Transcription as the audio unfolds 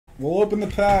We'll open the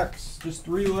packs. Just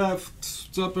 3 left.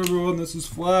 What's up, everyone? This is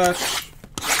Flash.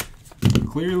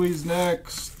 Clearly's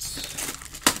next.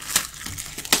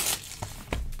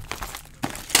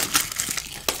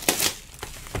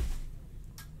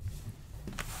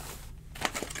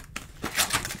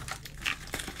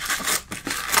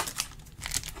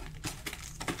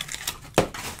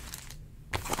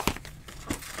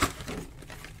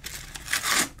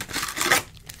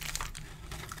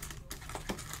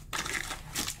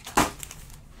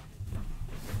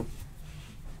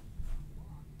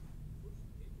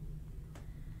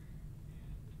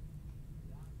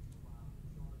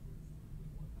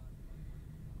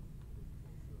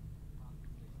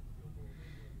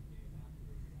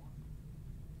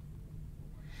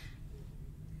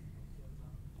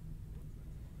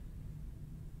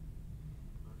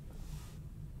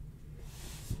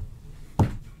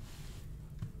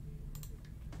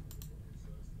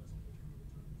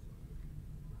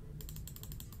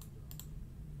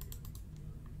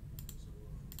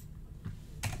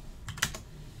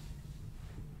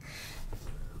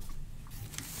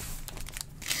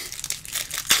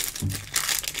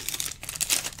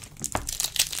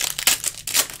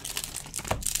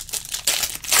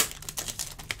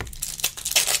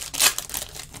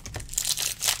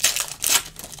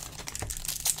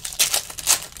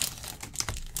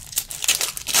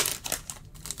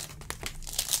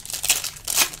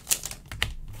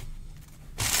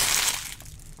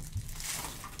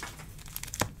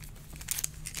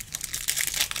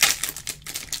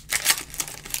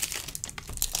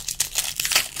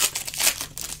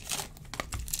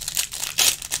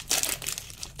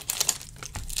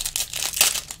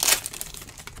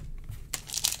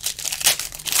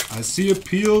 I see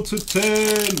appeal to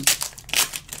 10.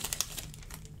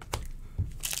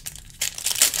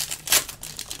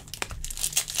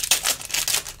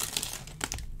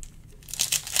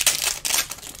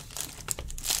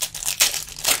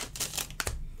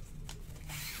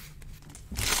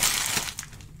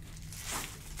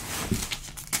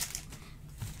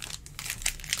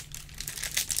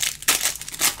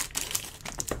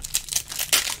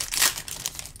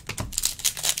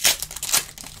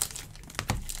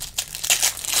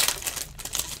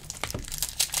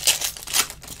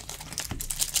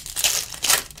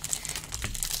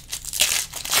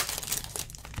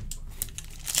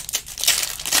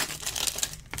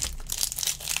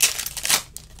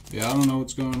 Yeah, I don't know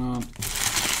what's going on.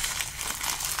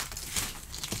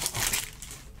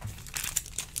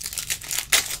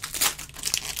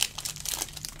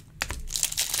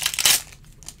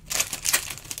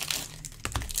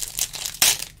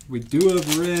 We do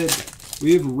have red.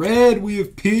 We have red, we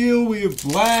have peel, we have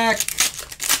black.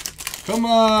 Come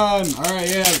on. All right,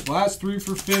 yeah, last 3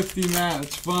 for 50, Matt.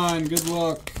 It's fine. Good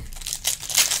luck.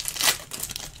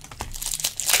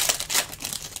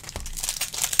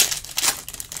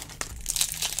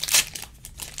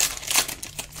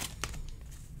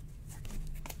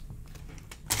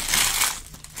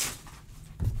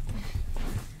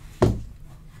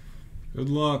 Good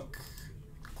luck.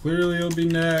 Clearly it'll be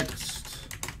next.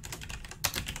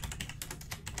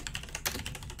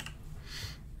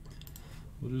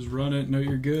 We'll just run it. No,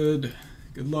 you're good.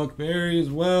 Good luck, Barry,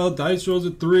 as well. Dice rolls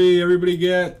at 3. Everybody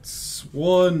gets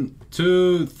 1,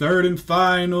 2, third and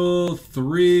final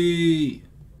 3.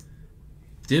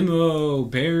 Demo.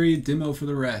 Barry, demo for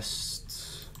the rest.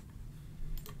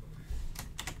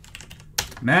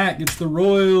 Matt gets the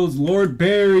Royals. Lord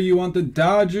Barry, you want the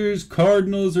Dodgers,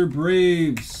 Cardinals, or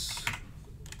Braves?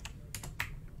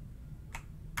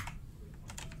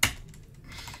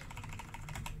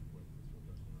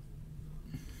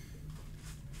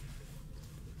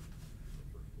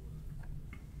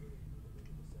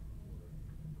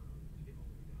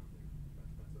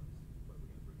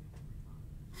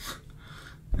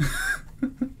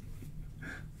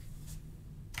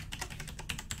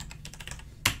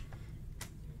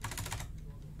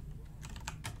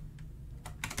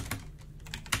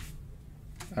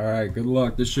 Alright, good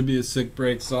luck. This should be a sick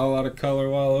break. Saw a lot of color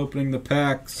while opening the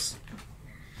packs.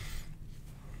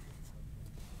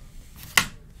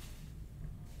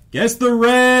 Guess the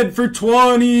red for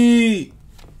 20!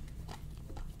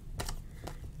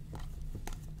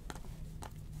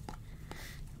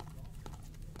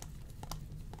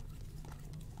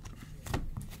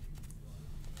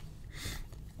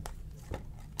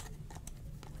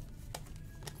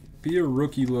 Be a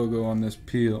rookie logo on this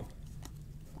peel.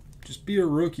 Just be a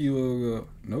rookie logo.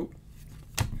 Nope.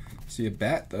 See a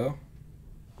bat though.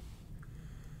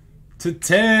 To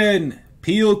 10.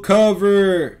 Peel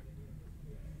cover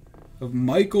of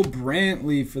Michael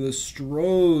Brantley for the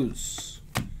Stros.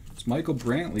 It's Michael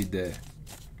Brantley Day.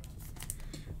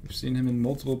 We've seen him in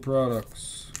multiple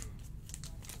products.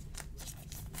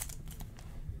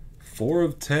 4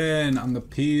 of 10 on the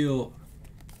peel.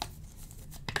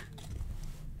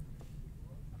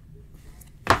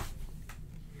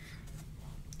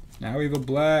 Now we have a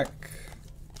black.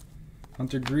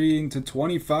 Hunter Green to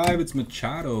 25. It's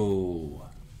Machado.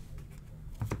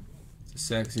 It's a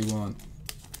sexy one.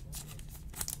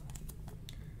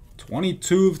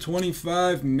 22 of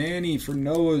 25. Manny for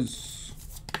Noah's.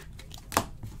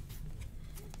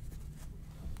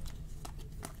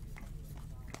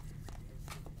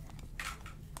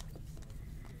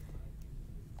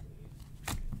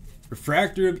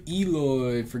 Refractor of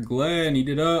Eloy for Glenn. Eat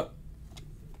it up.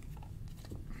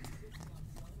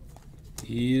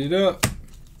 Eat it up.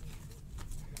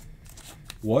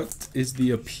 What is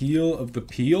the appeal of the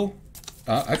peel?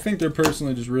 I think they're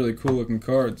personally just really cool looking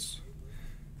cards.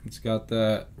 It's got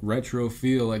that retro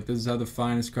feel, like this is how the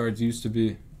finest cards used to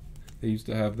be. They used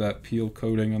to have that peel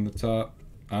coating on the top.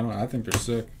 I think they're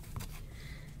sick.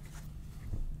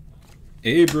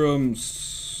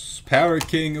 Abrams, Power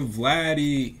King of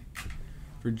Vladdy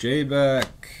for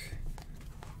J-Back.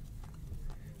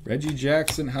 Reggie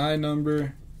Jackson, high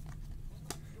number.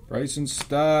 Bryson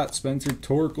Stott, Spencer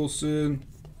Torkelson.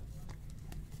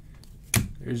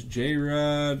 There's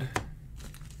J-Rod.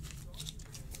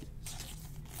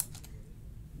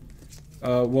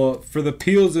 Well, for the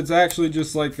peels, it's actually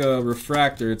just like a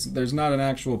refractor. There's not an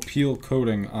actual peel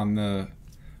coating on the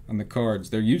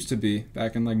cards. There used to be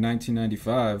back in like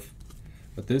 1995,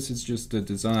 but this is just a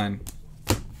design.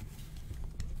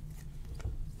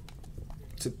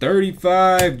 It's a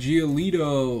 35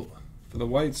 Giolito for the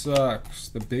White Sox,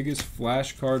 the biggest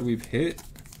flash card we've hit.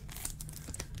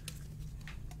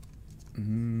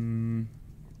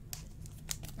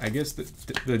 I guess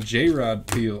the J-Rod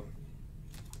peel.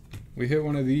 We hit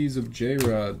one of these of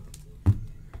J-Rod,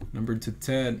 numbered to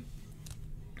 10,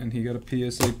 and he got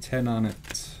a PSA 10 on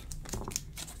it.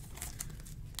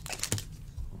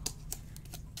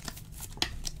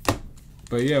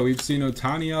 But yeah, we've seen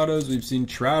Ohtani autos, we've seen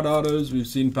Trout autos, we've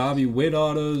seen Bobby Witt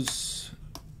autos.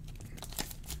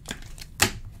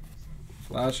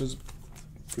 Flash is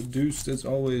produced as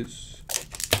always.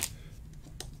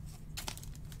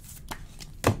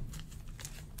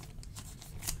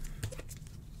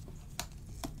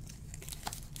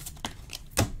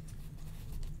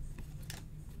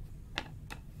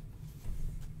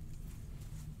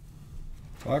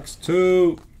 Box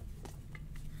 2.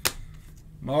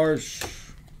 Marsh.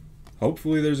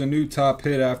 Hopefully there's a new top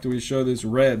hit after we show this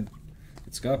red.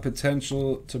 It's got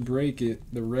potential to break it,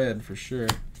 the red, for sure.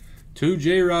 2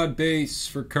 J-Rod base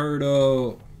for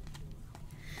Curto.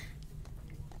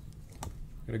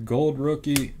 Got a gold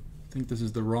rookie. I think this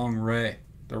is the wrong Ray.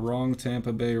 The wrong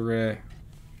Tampa Bay Ray.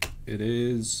 It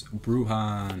is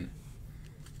Brujan.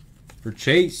 For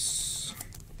Chase.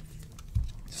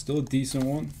 Still a decent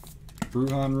one.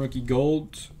 Brujan rookie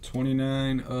gold.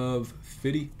 29 of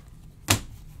 50.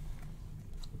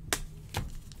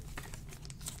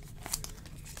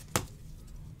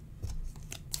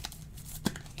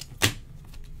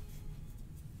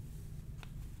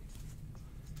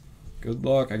 Good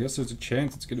luck. I guess there's a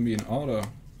chance it's going to be an auto.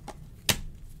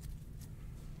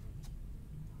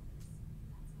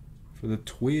 For the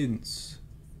Twins.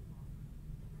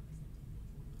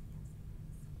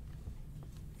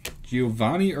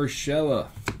 Giovanni Urshela.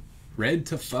 Red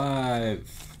to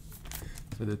 5.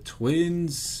 For the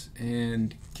Twins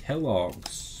and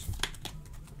Kellogg's.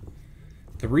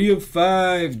 3 of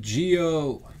 5.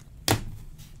 Gio.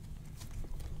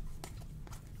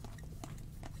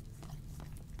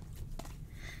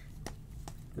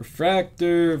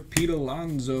 Refractor of Pete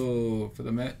Alonso for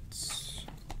the Mets.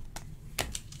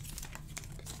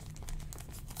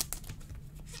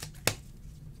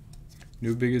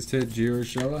 New biggest hit, Gio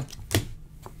Urshela.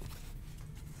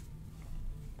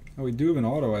 Oh, we do have an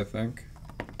auto, I think.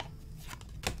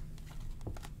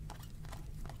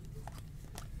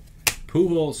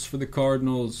 Pujols for the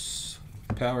Cardinals.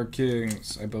 Power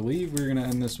Kings. I believe we're going to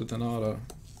end this with an auto.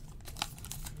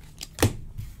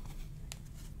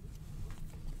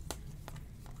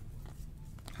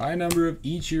 High number of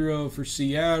Ichiro for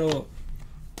Seattle.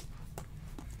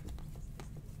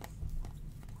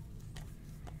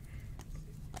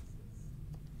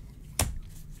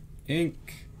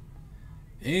 Ink.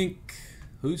 Ink.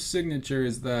 Whose signature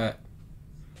is that?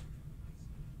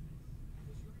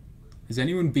 Is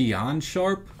anyone beyond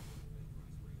sharp?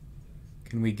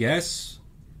 Can we guess?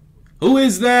 Who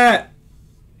is that?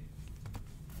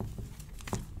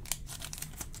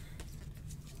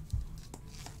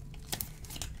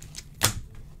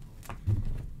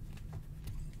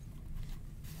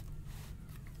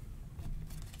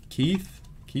 Keith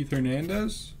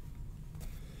Hernandez.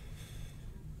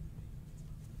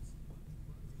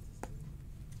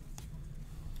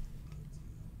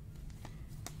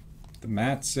 The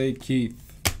Mats say Keith.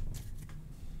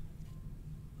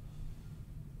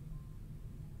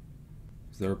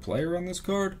 Is there a player on this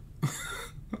card?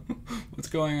 What's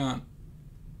going on?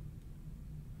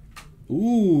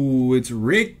 Ooh, it's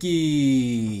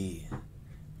Ricky.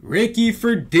 Ricky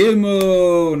for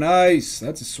Demo. Nice.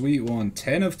 That's a sweet one.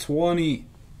 10 of 20.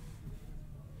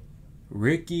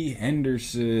 Ricky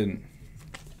Henderson.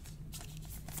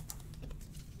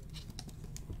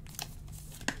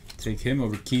 Take him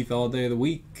over Keith all day of the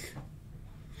week.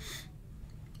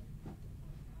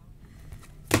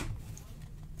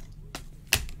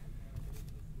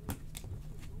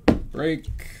 Break.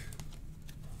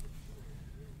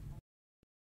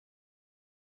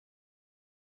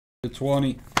 To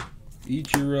 20.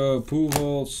 Ichiro,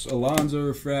 Pujols, Alonso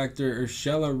Refractor,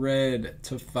 Urshela Red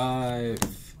to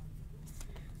 5.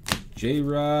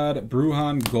 J-Rod,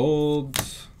 Bruhan Gold,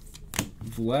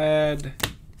 Vlad,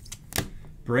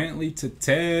 Brantley to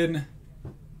 10.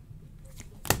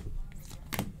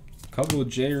 Couple of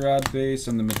J-Rod base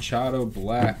on the Machado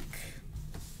Black.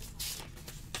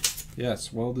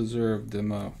 Yes, well deserved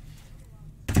demo.